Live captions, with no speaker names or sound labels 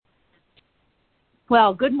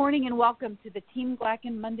Well, good morning and welcome to the Team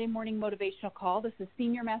Glacken Monday Morning Motivational Call. This is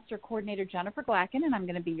Senior Master Coordinator Jennifer Glacken, and I'm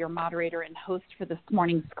going to be your moderator and host for this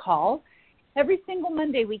morning's call. Every single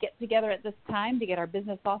Monday we get together at this time to get our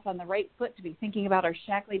business off on the right foot, to be thinking about our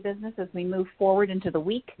Shaklee business as we move forward into the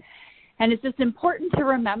week. And it's just important to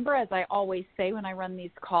remember, as I always say when I run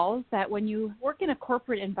these calls, that when you work in a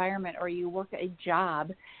corporate environment or you work a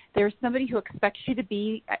job, there's somebody who expects you to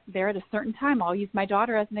be there at a certain time. I'll use my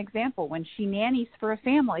daughter as an example. When she nannies for a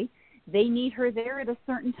family, they need her there at a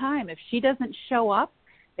certain time. If she doesn't show up,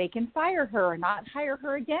 they can fire her or not hire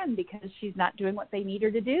her again because she's not doing what they need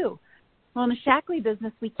her to do. Well, in a Shaklee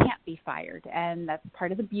business, we can't be fired, and that's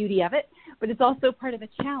part of the beauty of it, but it's also part of the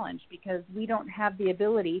challenge because we don't have the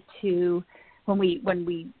ability to, when we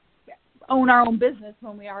own our own business,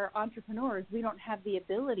 when we are entrepreneurs, we don't have the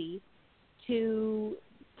ability to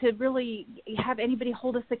really have anybody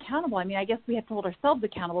hold us accountable. I mean, I guess we have to hold ourselves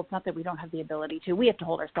accountable. It's not that we don't have the ability to. We have to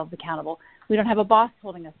hold ourselves accountable. We don't have a boss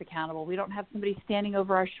holding us accountable. We don't have somebody standing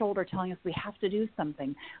over our shoulder telling us we have to do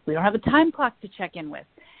something. We don't have a time clock to check in with.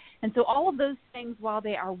 And so all of those things, while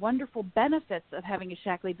they are wonderful benefits of having a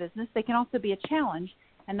Shaklee business, they can also be a challenge.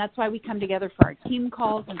 And that's why we come together for our team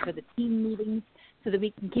calls and for the team meetings so that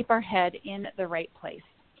we can keep our head in the right place.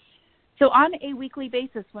 So on a weekly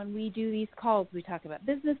basis, when we do these calls, we talk about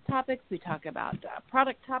business topics, we talk about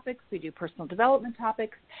product topics, we do personal development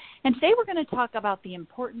topics. And today we're going to talk about the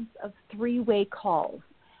importance of three-way calls.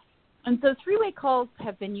 And so three-way calls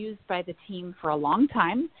have been used by the team for a long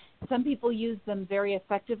time. Some people use them very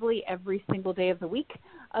effectively every single day of the week.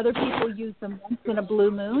 Other people use them once in a blue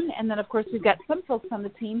moon. And then, of course, we've got some folks on the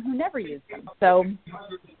team who never use them. So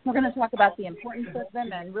we're going to talk about the importance of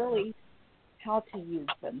them and really how to use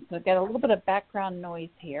them. So I've got a little bit of background noise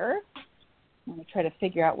here. Let me try to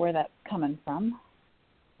figure out where that's coming from.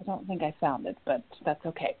 I don't think I found it, but that's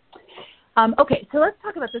okay. Okay, so let's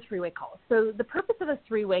talk about the three-way call. So the purpose of a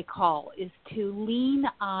three-way call is to lean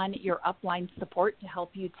on your upline support to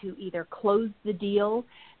help you to either close the deal,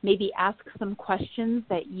 maybe ask some questions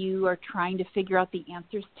that you are trying to figure out the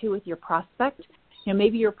answers to with your prospect. You know,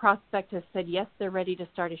 maybe your prospect has said, yes, they're ready to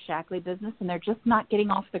start a Shaklee business, and they're just not getting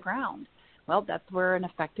off the ground. Well, that's where an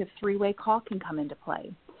effective three-way call can come into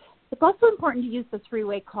play. It's also important to use the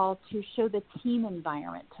three-way call to show the team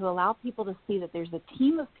environment, to allow people to see that there's a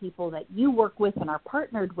team of people that you work with and are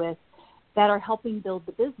partnered with that are helping build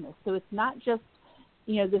the business. So it's not just,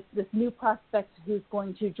 you know, this new prospect who's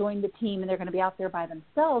going to join the team and they're going to be out there by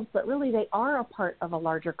themselves, but really they are a part of a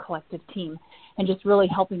larger collective team and just really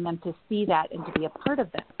helping them to see that and to be a part of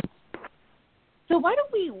that. So why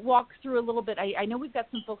don't we walk through a little bit. I know we've got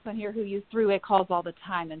some folks on here who use three-way calls all the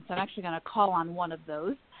time, and so I'm actually going to call on one of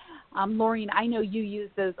those. Laureen, I know you use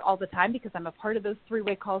those all the time because I'm a part of those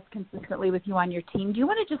three-way calls consistently with you on your team. Do you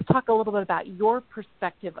want to just talk a little bit about your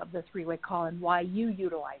perspective of the three-way call and why you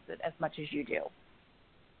utilize it as much as you do?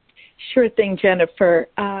 Sure thing, Jennifer.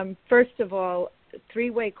 First of all,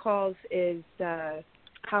 three-way calls is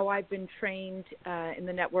how I've been trained in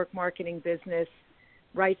the network marketing business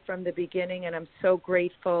right from the beginning, and I'm so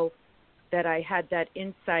grateful that I had that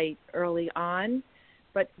insight early on.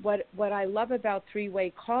 But what I love about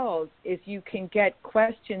three-way calls is you can get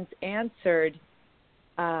questions answered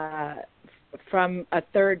from a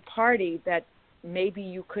third party that maybe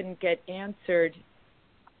you couldn't get answered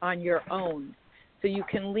on your own. So you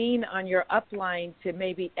can lean on your upline to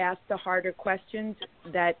maybe ask the harder questions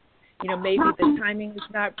that, you know, maybe the timing is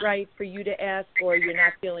not right for you to ask or you're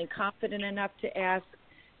not feeling confident enough to ask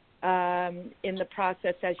in the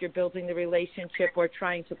process as you're building the relationship or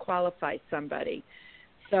trying to qualify somebody.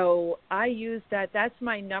 So I use that. That's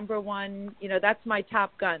my number one, you know, that's my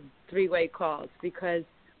top gun, three-way calls, because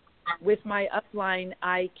with my upline,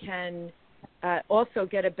 I can also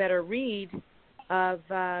get a better read of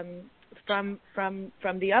from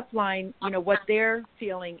the upline, you know, what their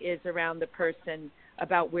feeling is around the person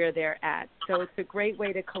about where they're at. So it's a great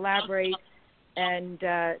way to collaborate and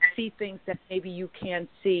see things that maybe you can't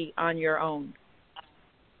see on your own.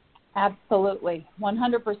 Absolutely.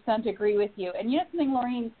 100% agree with you. And you know something,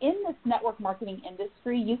 Laureen, in this network marketing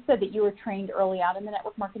industry, you said that you were trained early on in the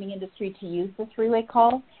network marketing industry to use the three-way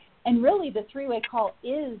call. And really, the three-way call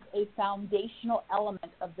is a foundational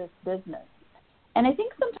element of this business. And I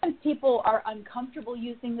think sometimes people are uncomfortable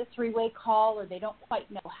using the three-way call or they don't quite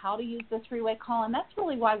know how to use the three-way call. And that's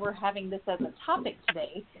really why we're having this as a topic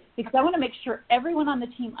today, because I want to make sure everyone on the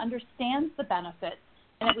team understands the benefits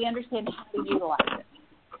and that we understand how to utilize it.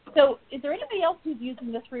 So is there anybody else who's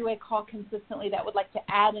using the three-way call consistently that would like to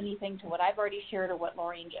add anything to what I've already shared or what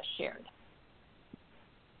Laureen just shared?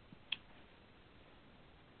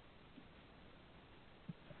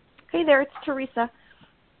 Hey there, it's Teresa.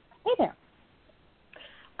 Hey there.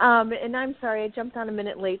 And I'm sorry, I jumped on a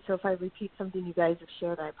minute late, so if I repeat something you guys have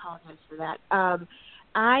shared, I apologize for that.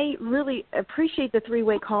 I really appreciate the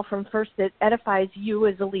three-way call from first that edifies you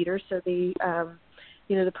as a leader, so the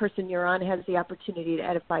person you're on has the opportunity to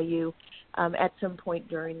edify you at some point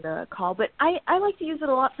during the call. But I like to use it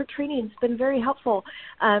a lot for training. It's been very helpful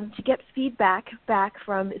to get feedback back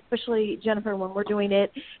from, especially Jennifer, when we're doing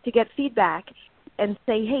it, to get feedback and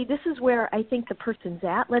say, hey, this is where I think the person's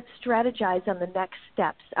at. Let's strategize on the next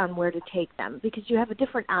steps on where to take them, because you have a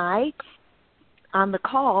different eye on the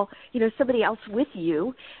call, somebody else with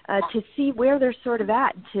you to see where they're sort of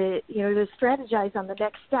at, to strategize on the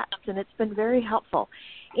next steps, and it's been very helpful.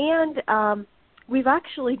 And we've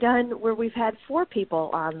actually done where we've had 4 people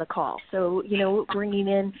on the call, so, bringing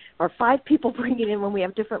in, or 5 people bringing in when we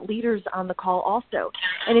have different leaders on the call also.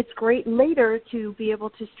 And it's great later to be able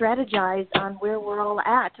to strategize on where we're all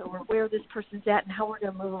at, or where this person's at, and how we're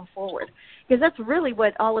going to move them forward. Because that's really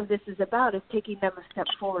what all of this is about, is taking them a step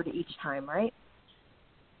forward each time, right?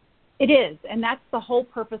 It is, and that's the whole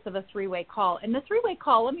purpose of a three-way call. And the three-way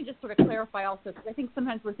call, let me just sort of clarify also, because I think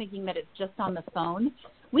sometimes we're thinking that it's just on the phone.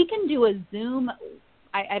 We can do a Zoom,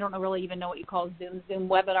 I don't really even know what you call Zoom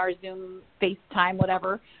webinar, Zoom FaceTime,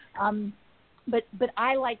 whatever. But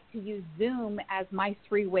I like to use Zoom as my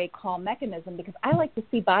three-way call mechanism, because I like to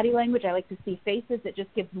see body language. I like to see faces. It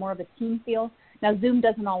just gives more of a team feel. Now, Zoom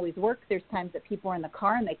doesn't always work. There's times that people are in the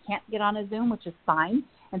car and they can't get on a Zoom, which is fine.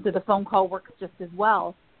 And so the phone call works just as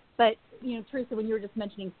well. But, Teresa, when you were just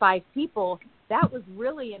mentioning 5 people, that was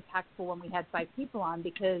really impactful when we had 5 people on,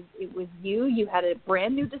 because it was you had a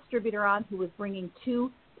brand new distributor on who was bringing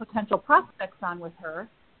 2 potential prospects on with her.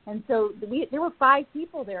 And so there were 5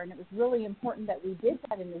 people there, and it was really important that we did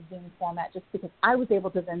that in the Zoom format, just because I was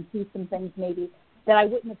able to then see some things maybe that I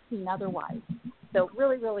wouldn't have seen otherwise. So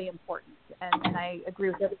really, really important, and I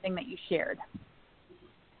agree with everything that you shared.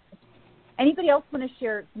 Anybody else want to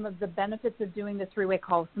share some of the benefits of doing the three-way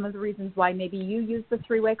call, some of the reasons why maybe you use the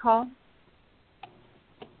three-way call?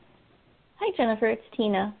 Hi, Jennifer. It's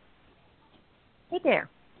Tina. Hey there.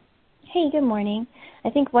 Hey, good morning. I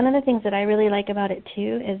think one of the things that I really like about it,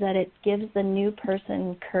 too, is that it gives the new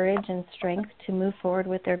person courage and strength to move forward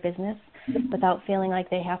with their business without feeling like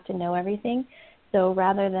they have to know everything. So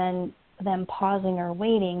rather than them pausing or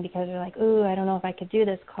waiting because they're like, ooh, I don't know if I could do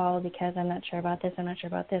this call because I'm not sure about this, I'm not sure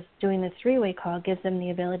about this. Doing the three-way call gives them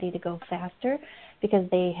the ability to go faster because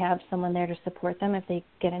they have someone there to support them if they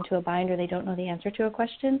get into a bind or they don't know the answer to a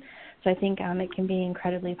question. So I think it can be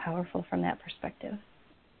incredibly powerful from that perspective.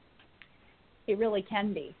 It really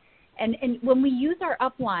can be. And when we use our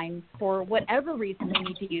uplines for whatever reason we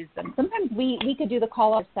need to use them, sometimes we could do the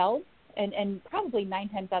call ourselves, and probably 9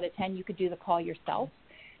 times out of 10 you could do the call yourself.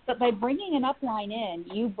 But by bringing an upline in,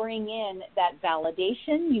 you bring in that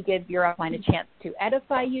validation. You give your upline a chance to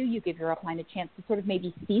edify you. You give your upline a chance to sort of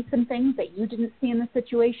maybe see some things that you didn't see in the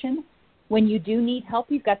situation. When you do need help,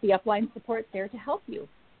 you've got the upline support there to help you,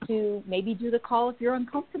 to maybe do the call if you're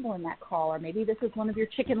uncomfortable in that call, or maybe this is one of your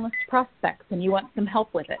chicken list prospects and you want some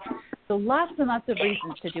help with it. So lots and lots of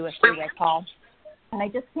reasons to do a three-way call. And I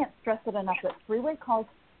just can't stress it enough that three-way calls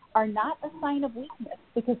are not a sign of weakness,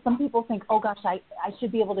 because some people think, oh, gosh, I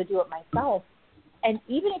should be able to do it myself. And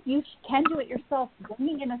even if you can do it yourself,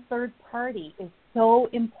 bringing in a third party is so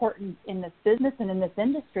important in this business and in this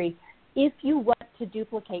industry if you want to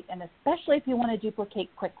duplicate, and especially if you want to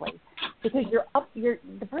duplicate quickly, because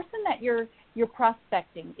the person that you're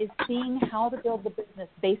prospecting is seeing how to build the business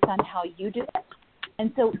based on how you do it.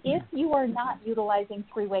 And so if you are not utilizing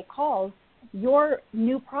three-way calls, your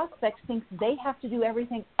new prospect thinks they have to do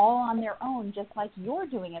everything all on their own, just like you're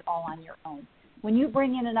doing it all on your own. When you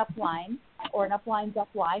bring in an upline or an upline's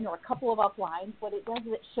upline or a couple of uplines, what it does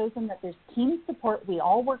is it shows them that there's team support, we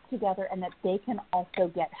all work together, and that they can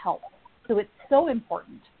also get help. So it's so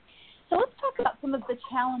important. So let's talk about some of the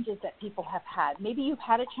challenges that people have had. Maybe you've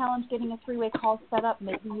had a challenge getting a three-way call set up.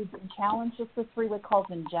 Maybe you've been challenged just with three-way calls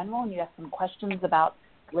in general, and you have some questions about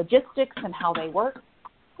logistics and how they work.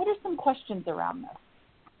 What are some questions around this?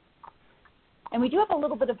 And we do have a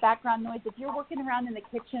little bit of background noise. If you're working around in the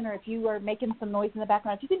kitchen or if you are making some noise in the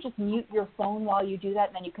background, if you can just mute your phone while you do that,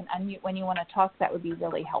 and then you can unmute when you want to talk, that would be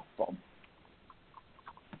really helpful.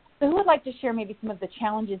 So who would like to share maybe some of the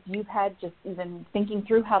challenges you've had just even thinking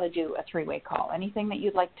through how to do a three-way call? Anything that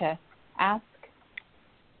you'd like to ask,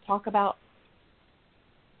 talk about?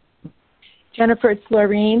 Jennifer, it's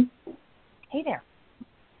Laureen. Hey there.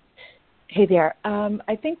 Hey there.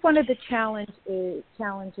 I think one of the challenges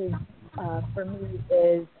for me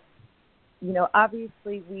is,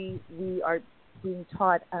 obviously we are being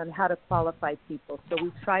taught on how to qualify people. So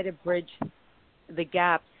we try to bridge the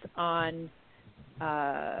gaps on,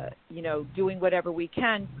 doing whatever we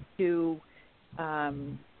can to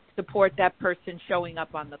support that person showing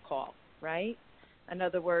up on the call, right? In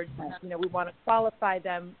other words, we want to qualify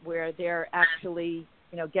them where they're actually,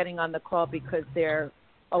 getting on the call because they're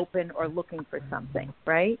open or looking for something,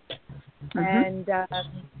 right? Mm-hmm. And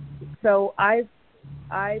so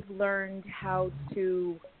I've learned how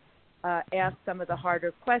to ask some of the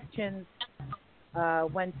harder questions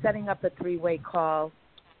when setting up a three-way call,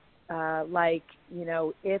 like,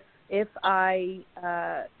 if I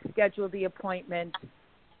schedule the appointment,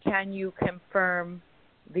 can you confirm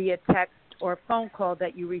via text or phone call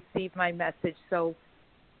that you received my message? So,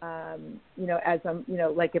 as I'm,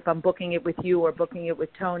 like if I'm booking it with you or booking it with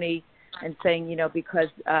Tony and saying, because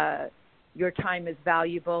your time is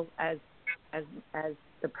valuable as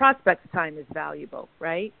the prospect's time is valuable,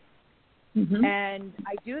 right? Mm-hmm. And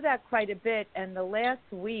I do that quite a bit. And the last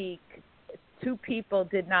week, 2 people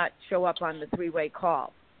did not show up on the three-way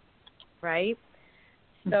call, right?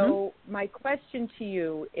 Mm-hmm. So my question to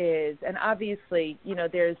you is, and obviously,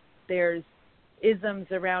 there's isms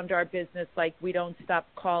around our business, like we don't stop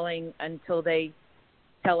calling until they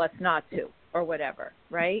tell us not to or whatever,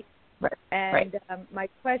 right? Right. And my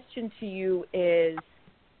question to you is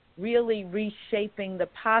really reshaping the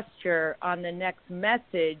posture on the next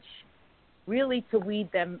message, really to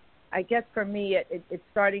weed them. I guess for me, it's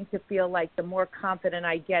starting to feel like the more confident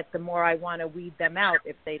I get, the more I want to weed them out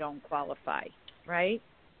if they don't qualify, right?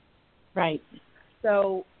 Right.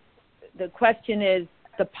 So the question is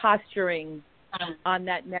the posturing on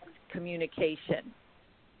that next communication.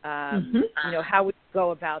 How we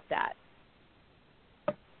go about that.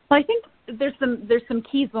 Well, I think there's some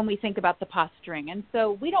keys when we think about the posturing. And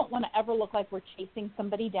so we don't want to ever look like we're chasing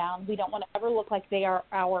somebody down. We don't want to ever look like they are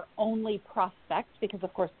our only prospect, because,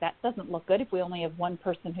 of course, that doesn't look good if we only have one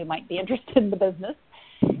person who might be interested in the business.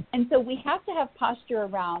 And so we have to have posture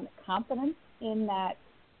around confidence in that,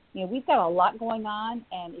 we've got a lot going on,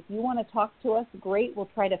 and if you want to talk to us, great, we'll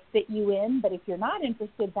try to fit you in. But if you're not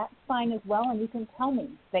interested, that's fine as well, and you can tell me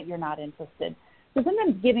that you're not interested. So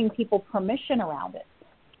sometimes giving people permission around it.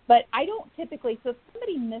 But I don't typically, so if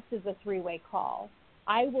somebody misses a three-way call,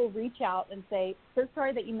 I will reach out and say, so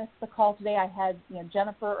sorry that you missed the call today. I had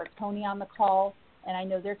Jennifer or Tony on the call, and I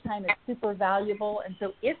know their time is super valuable. And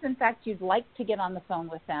so if, in fact, you'd like to get on the phone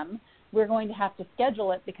with them, we're going to have to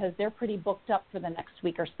schedule it because they're pretty booked up for the next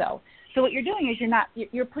week or so. So what you're doing is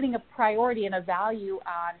you're putting a priority and a value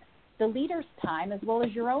on the leader's time as well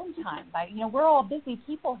as your own time. We're all busy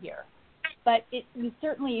people here. But we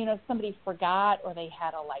certainly, if somebody forgot or they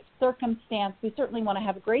had a life circumstance, we certainly want to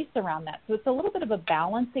have grace around that. So it's a little bit of a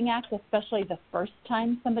balancing act, especially the first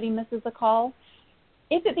time somebody misses a call.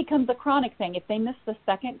 If it becomes a chronic thing, if they miss the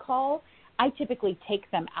second call, I typically take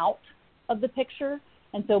them out of the picture.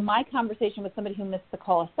 And so my conversation with somebody who missed the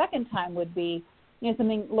call a second time would be,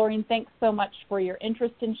 something, Laureen, thanks so much for your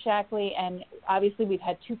interest in Shaklee. And obviously we've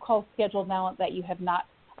had 2 calls scheduled now that you have not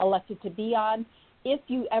elected to be on. If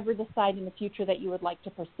you ever decide in the future that you would like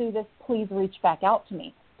to pursue this, please reach back out to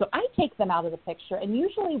me. So I take them out of the picture. And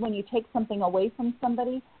usually when you take something away from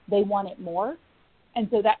somebody, they want it more. And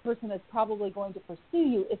so that person is probably going to pursue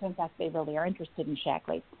you if, in fact, they really are interested in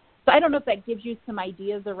Shaklee. So I don't know if that gives you some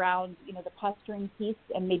ideas around, the posturing piece,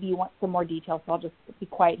 and maybe you want some more details. So I'll just be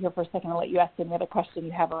quiet here for a second and let you ask any other question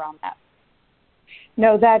you have around that.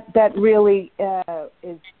 No, that really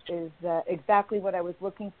is exactly what I was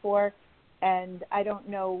looking for. And I don't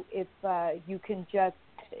know if you can just,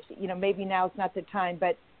 maybe now's not the time,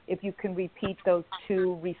 but if you can repeat those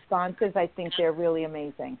 2 responses, I think they're really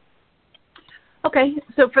amazing. Okay.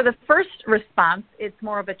 So for the first response, it's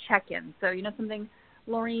more of a check-in. So, something,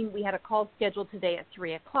 Laureen, we had a call scheduled today at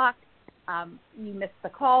 3 o'clock. You missed the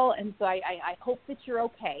call, and so I hope that you're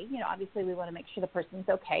okay. Obviously we want to make sure the person's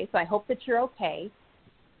okay, so I hope that you're okay.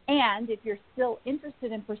 And if you're still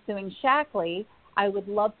interested in pursuing Shaklee, I would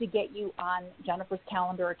love to get you on Jennifer's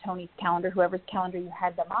calendar or Tony's calendar, whoever's calendar you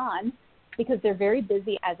had them on, because they're very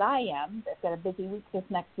busy, as I am. They've got a busy week this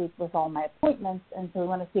next week with all my appointments, and so we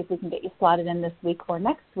want to see if we can get you slotted in this week or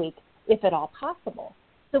next week, if at all possible.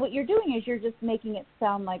 So what you're doing is you're just making it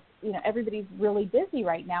sound like, everybody's really busy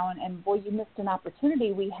right now, and boy, you missed an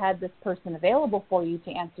opportunity. We had this person available for you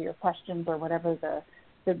to answer your questions or whatever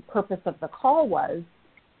the purpose of the call was.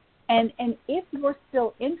 And if you're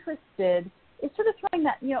still interested, it's sort of throwing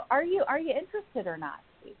that, are you interested or not?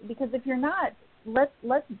 Because if you're not,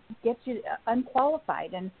 let's get you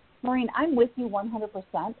unqualified. And Maureen, I'm with you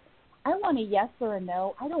 100%. I want a yes or a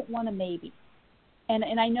no. I don't want a maybe.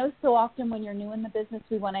 And I know so often when you're new in the business,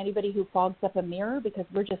 we want anybody who fogs up a mirror because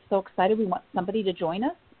we're just so excited. We want somebody to join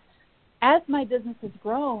us. as my business has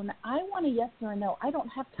grown, I want a yes or a no. I don't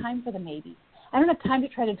have time for the maybe. I don't have time to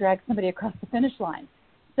try to drag somebody across the finish line.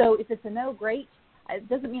 So if it's a no, great. It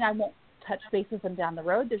doesn't mean I won't touch base with them down the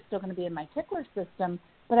road. They're still going to be in my tickler system,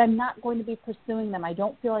 but I'm not going to be pursuing them. I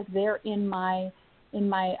don't feel like they're in my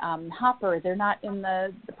hopper. They're not in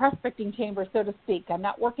the prospecting chamber, so to speak. I'm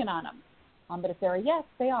not working on them. But if they're a yes,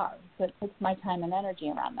 they are. So it takes my time and energy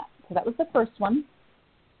around that. So that was the first one.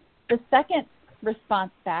 The second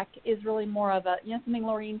response back is really more of a, something,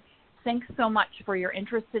 Laureen, thanks so much for your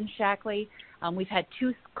interest in Shaklee. We've had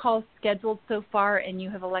 2 calls scheduled so far, and you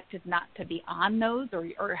have elected not to be on those,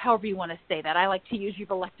 or however you want to say that. I like to use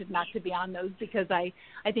you've elected not to be on those because I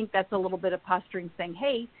think that's a little bit of posturing, saying,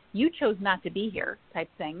 hey, you chose not to be here type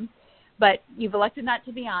thing. But you've elected not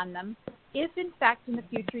to be on them. If, in fact, in the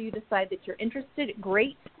future you decide that you're interested,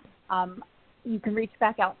 great. You can reach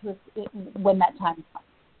back out to us when that time comes.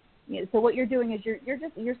 So what you're doing is you're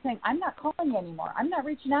saying, I'm not calling you anymore. I'm not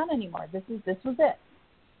reaching out anymore. This was it.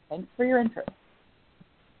 Thanks for your interest.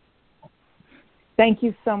 Thank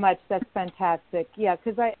you so much. That's fantastic. Yeah,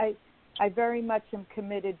 because I very much am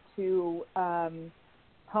committed to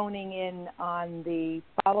honing in on the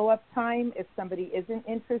follow-up time if somebody isn't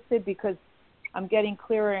interested, because I'm getting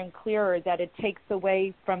clearer and clearer that it takes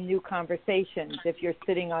away from new conversations if you're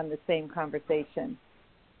sitting on the same conversation.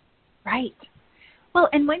 Right. Well,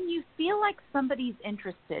 and when you feel like somebody's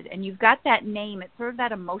interested and you've got that name, it's sort of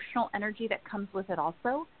that emotional energy that comes with it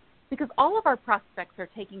also, because all of our prospects are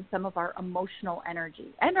taking some of our emotional energy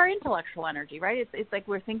and our intellectual energy, right? It's like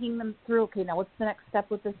we're thinking them through, okay, now what's the next step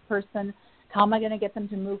with this person? How am I going to get them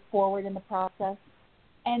to move forward in the process?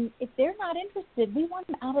 And if they're not interested, we want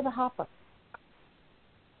them out of the hopper.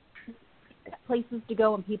 Places to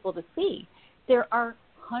go and people to see. There are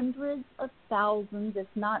hundreds of thousands, if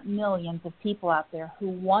not millions, of people out there who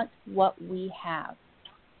want what we have.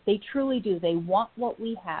 They truly do. They want what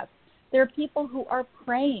we have. There are people who are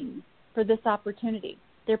praying for this opportunity.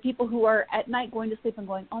 There are people who are at night going to sleep and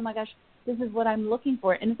going, oh my gosh, this is what I'm looking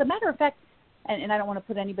for. And as a matter of fact, and I don't want to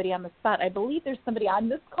put anybody on the spot, I believe there's somebody on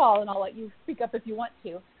this call, and I'll let you speak up if you want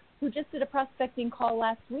to, who just did a prospecting call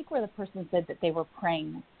last week where the person said that they were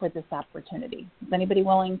praying for this opportunity. Is anybody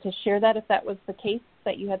willing to share that if that was the case,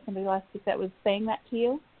 that you had somebody last week that was saying that to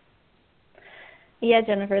you? Yeah,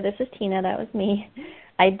 Jennifer, this is Tina. That was me.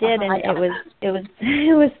 I did, and it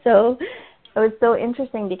was so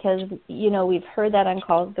interesting because, we've heard that on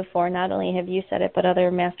calls before. Not only have you said it, but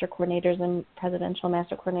other master coordinators and presidential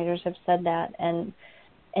master coordinators have said that, and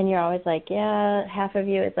you're always like, yeah, half of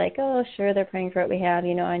you is like, oh, sure, they're praying for what we have,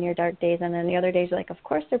 on your dark days, and then the other days you're like, of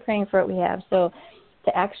course they're praying for what we have. So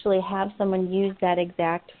to actually have someone use that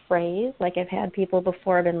exact phrase, like I've had people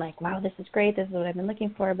before been like, wow, this is great, this is what I've been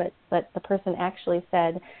looking for, but the person actually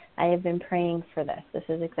said, I have been praying for this. This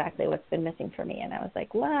is exactly what's been missing for me. And I was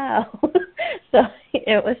like, wow. So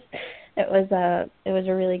it was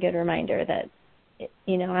a really good reminder that,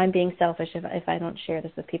 I'm being selfish if I don't share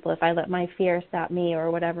this with people. If I let my fear stop me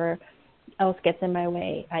or whatever else gets in my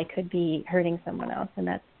way, I could be hurting someone else. And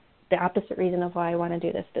that's the opposite reason of why I want to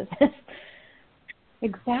do this business.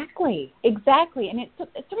 Exactly. And it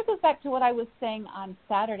sort of goes back to what I was saying on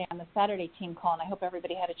Saturday, on the Saturday team call, and I hope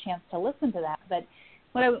everybody had a chance to listen to that. But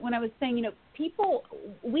when I was saying, people,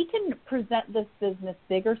 we can present this business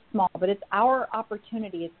big or small, but it's our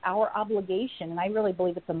opportunity, it's our obligation, and I really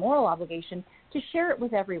believe it's a moral obligation to share it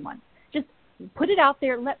with everyone. Just put it out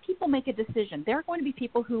there, let people make a decision. There are going to be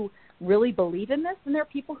people who really believe in this, and there are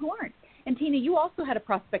people who aren't. And Tina, you also had a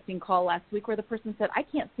prospecting call last week where the person said, I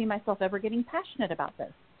can't see myself ever getting passionate about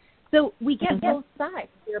this. So we get both sides.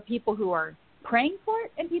 There are people who are praying for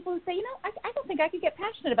it and people who say, I don't think I could get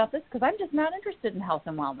passionate about this because I'm just not interested in health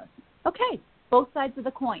and wellness. Okay, both sides of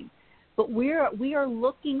the coin. But we are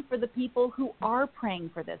looking for the people who are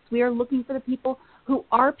praying for this. We are looking for the people who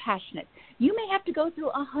are passionate. You may have to go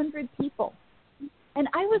through 100 people. And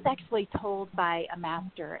I was actually told by a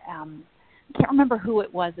master, I can't remember who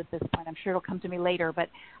it was at this point. I'm sure it'll come to me later. But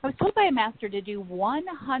I was told by a master to do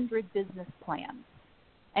 100 business plans.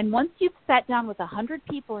 And once you've sat down with 100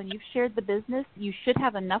 people and you've shared the business, you should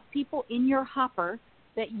have enough people in your hopper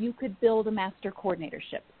that you could build a master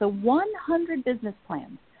coordinatorship. So 100 business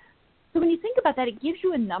plans. So when you think about that, it gives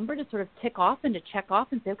you a number to sort of tick off and to check off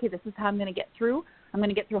and say, okay, this is how I'm going to get through. I'm going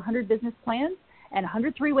to get through 100 business plans and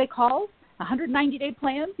 100 three-way calls, 100 90-day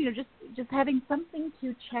plans, just having something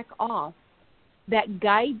to check off that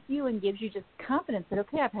guides you and gives you just confidence that,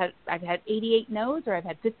 okay, I've had 88 no's or I've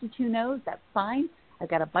had 52 no's. That's fine. I've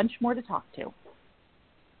got a bunch more to talk to.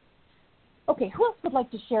 Okay, who else would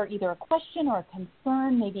like to share either a question or a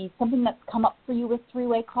concern, maybe something that's come up for you with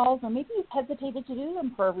three-way calls, or maybe you've hesitated to do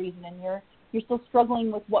them for a reason and you're still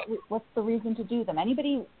struggling with what's the reason to do them?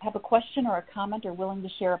 Anybody have a question or a comment or willing to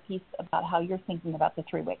share a piece about how you're thinking about the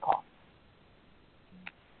three-way call?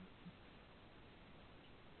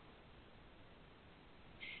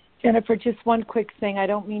 Jennifer, just one quick thing. I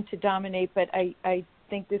don't mean to dominate, but I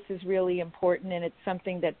think this is really important, and it's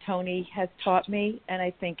something that Tony has taught me, and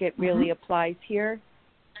I think it really applies here.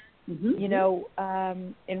 You know,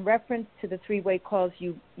 in reference to the three-way calls,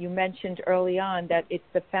 you mentioned early on that it's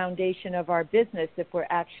the foundation of our business if we're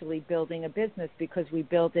actually building a business, because we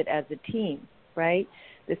build it as a team, right?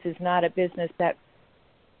 This is not a business that,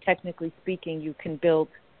 technically speaking, you can build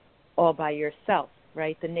all by yourself,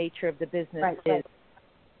 right? The nature of the business is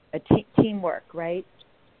a teamwork, right?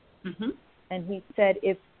 And he said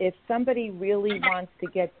if somebody really wants to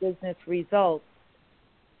get business results,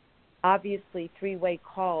 obviously three-way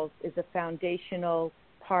calls is a foundational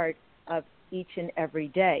part of each and every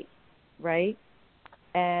day, right?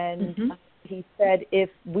 And he said if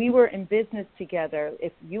we were in business together,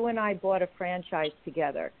 if you and I bought a franchise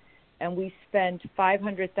together and we spent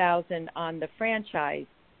 $500,000 on the franchise,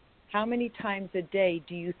 how many times a day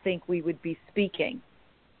do you think we would be speaking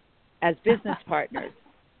as business partners?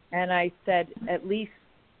 And I said, at least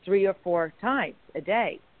 3 or 4 times a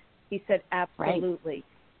day. He said, absolutely. Right.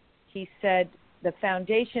 He said, the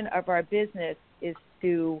foundation of our business is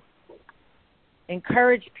to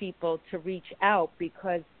encourage people to reach out,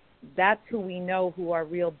 because that's who we know who our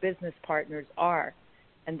real business partners are,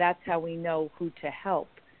 and that's how we know who to help.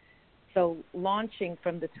 So launching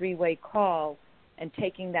from the three-way call and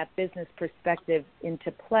taking that business perspective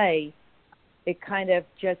into play, it kind of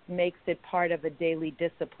just makes it part of a daily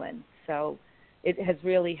discipline. So it has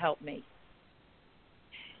really helped me.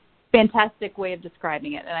 Fantastic way of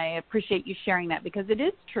describing it, and I appreciate you sharing that, because it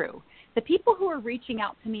is true. The people who are reaching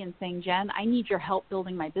out to me and saying, Jen, I need your help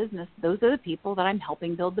building my business, those are the people that I'm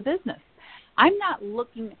helping build the business. I'm not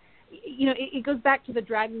looking, you know, it goes back to the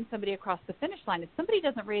dragging somebody across the finish line. If somebody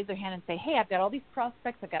doesn't raise their hand and say, hey, I've got all these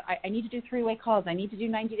prospects, I need to do three-way calls, I need to do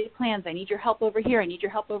 90-day plans, I need your help over here, I need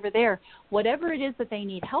your help over there, whatever it is that they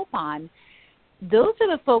need help on, those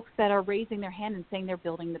are the folks that are raising their hand and saying they're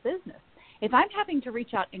building the business. If I'm having to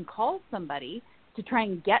reach out and call somebody to try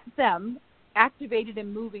and get them activated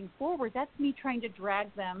and moving forward, that's me trying to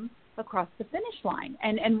drag them across the finish line.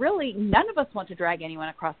 And really, none of us want to drag anyone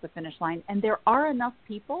across the finish line, and there are enough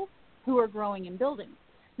people who are growing and building.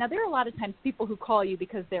 Now, there are a lot of times people who call you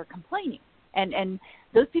because they're complaining, and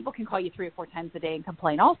those people can call you 3 or 4 times a day and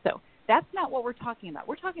complain also. That's not what we're talking about.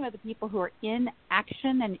 We're talking about the people who are in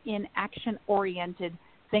action and in action-oriented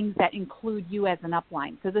things that include you as an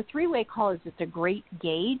upline. So the three-way call is just a great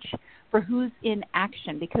gauge for who's in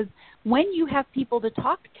action, because when you have people to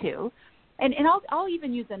talk to, and I'll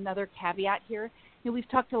even use another caveat here. You know, we've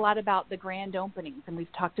talked a lot about the grand openings, and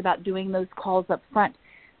we've talked about doing those calls up front.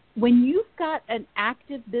 When you've got an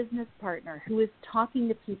active business partner who is talking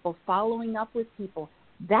to people, following up with people,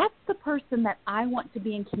 that's the person that I want to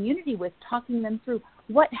be in community with, talking them through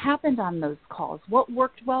what happened on those calls, what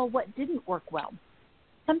worked well, what didn't work well.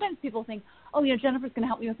 Sometimes people think, oh, you know, Jennifer's going to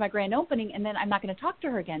help me with my grand opening, and then I'm not going to talk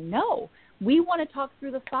to her again. No, we want to talk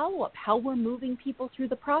through the follow-up, how we're moving people through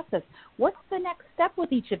the process. What's the next step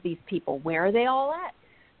with each of these people? Where are they all at?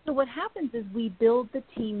 So what happens is we build the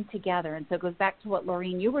team together. And so it goes back to what,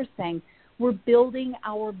 Laureen, you were saying. We're building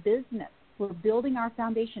our business. We're building our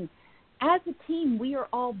foundation. As a team, we are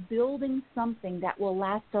all building something that will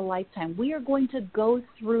last a lifetime. We are going to go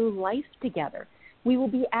through life together. We will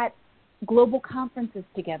be at global conferences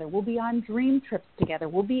together. We'll be on dream trips together.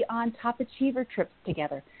 We'll be on top achiever trips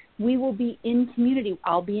together. We will be in community.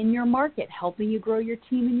 I'll be in your market helping you grow your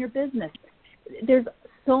team and your business. There's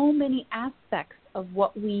so many aspects of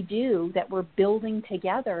what we do that we're building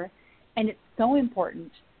together, and it's so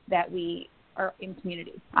important that we are in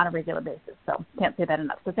community on a regular basis. So can't say that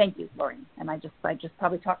enough. So thank you, Lauren. And I just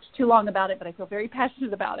probably talked too long about it, but I feel very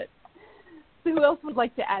passionate about it. So who else would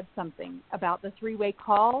like to add something about the three-way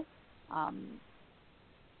call?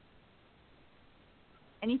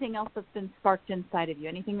 Anything else that's been sparked inside of you?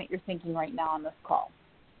 Anything that you're thinking right now on this call?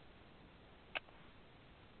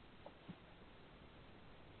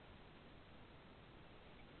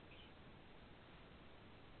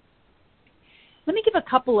 Let me give a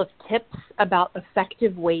couple of tips about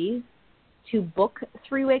effective ways to book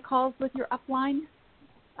three-way calls with your upline.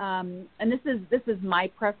 And this is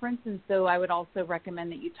my preference, and so I would also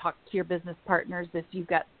recommend that you talk to your business partners if you've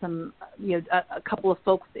got some, a couple of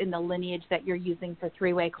folks in the lineage that you're using for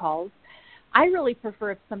three-way calls. I really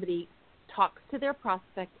prefer if somebody talks to their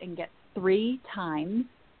prospect and gets 3 times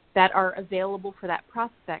that are available for that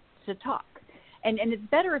prospect to talk. And it's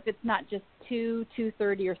better if it's not just 2,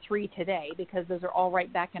 2:30, or 3 today, because those are all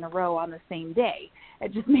right back in a row on the same day.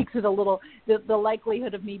 It just makes it a little, the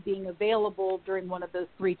likelihood of me being available during one of those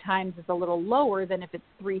 3 times is a little lower than if it's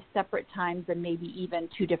 3 separate times and maybe even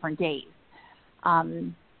 2 different days.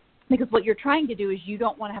 Because what you're trying to do is you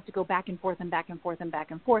don't want to have to go back and forth and back and forth and back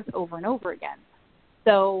and forth over and over again.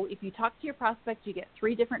 So if you talk to your prospect, you get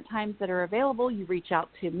 3 different times that are available. You reach out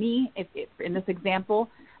to me if in this example,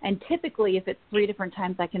 and typically if it's 3 different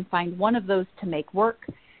times, I can find one of those to make work,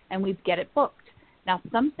 and we get it booked. Now,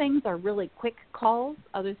 some things are really quick calls.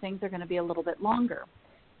 Other things are going to be a little bit longer.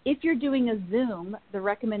 If you're doing a Zoom, the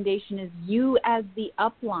recommendation is you as the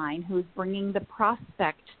upline who's bringing the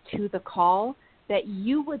prospect to the call, that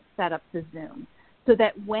you would set up the Zoom. So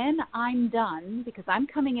that when I'm done, because I'm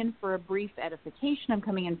coming in for a brief edification, I'm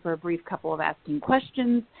coming in for a brief couple of asking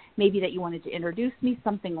questions, maybe that you wanted to introduce me,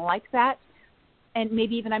 something like that, and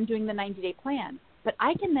maybe even I'm doing the 90-day plan. But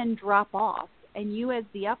I can then drop off, and you as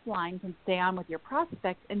the upline can stay on with your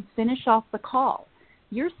prospect and finish off the call.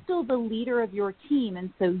 You're still the leader of your team,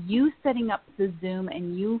 and so you setting up the Zoom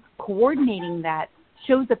and you coordinating that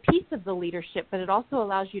shows a piece of the leadership, but it also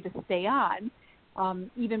allows you to stay on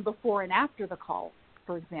even before and after the call,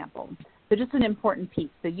 for example. So just an important piece.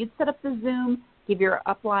 So you'd set up the Zoom, give your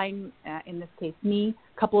upline, in this case me,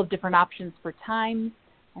 a couple of different options for times,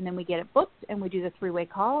 and then we get it booked and we do the 3-way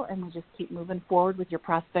call, and we just keep moving forward with your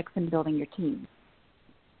prospects and building your team.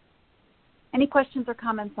 Any questions or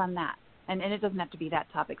comments on that? And it doesn't have to be that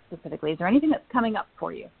topic specifically. Is there anything that's coming up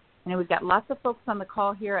for you? I know we've got lots of folks on the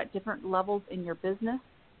call here at different levels in your business.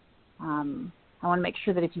 I want to make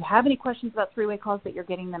sure that if you have any questions about 3-way calls, that you're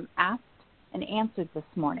getting them asked and answered this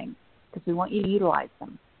morning, because we want you to utilize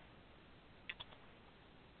them.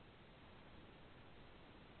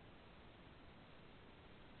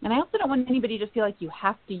 And I also don't want anybody to feel like you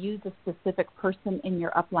have to use a specific person in your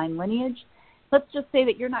upline lineage. Let's just say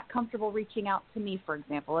that you're not comfortable reaching out to me, for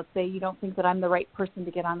example. Let's say you don't think that I'm the right person to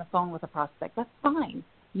get on the phone with a prospect. That's fine.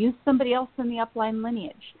 Use somebody else in the upline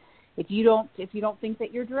lineage. If you don't think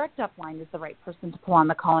that your direct upline is the right person to pull on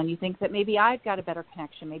the call, and you think that maybe I've got a better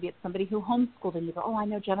connection, maybe it's somebody who homeschooled and you go, oh, I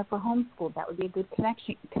know Jennifer homeschooled, that would be a good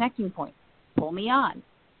connecting point. Pull me on.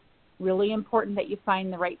 Really important that you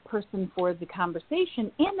find the right person for the conversation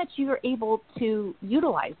and that you are able to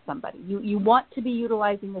utilize somebody. You want to be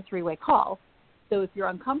utilizing the 3-way call. So if you're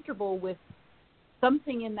uncomfortable with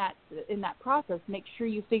something in that process, make sure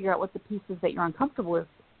you figure out what the pieces that you're uncomfortable with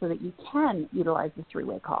so that you can utilize the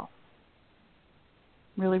 3-way call.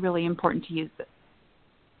 Really, really important to use this.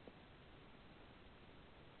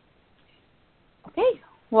 Okay.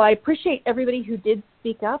 Well, I appreciate everybody who did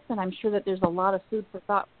speak up, and I'm sure that there's a lot of food for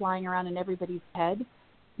thought flying around in everybody's head.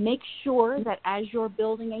 Make sure that as you're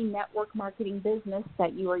building a network marketing business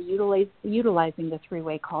that you are utilizing the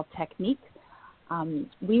 3-way call technique.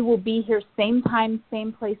 We will be here same time,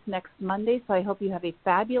 same place next Monday, so I hope you have a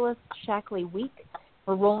fabulous Shaklee week.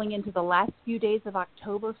 We're rolling into the last few days of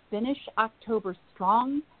October. Finish October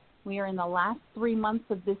strong. We are in the last 3 months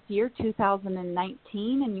of this year,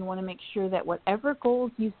 2019, and you want to make sure that whatever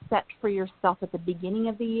goals you set for yourself at the beginning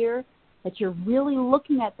of the year, that you're really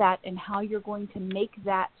looking at that and how you're going to make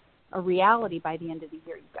that a reality by the end of the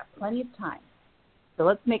year. You've got plenty of time. So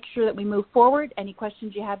let's make sure that we move forward. Any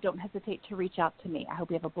questions you have, don't hesitate to reach out to me. I hope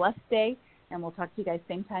you have a blessed day, and we'll talk to you guys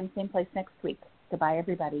same time, same place next week. Goodbye,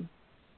 everybody.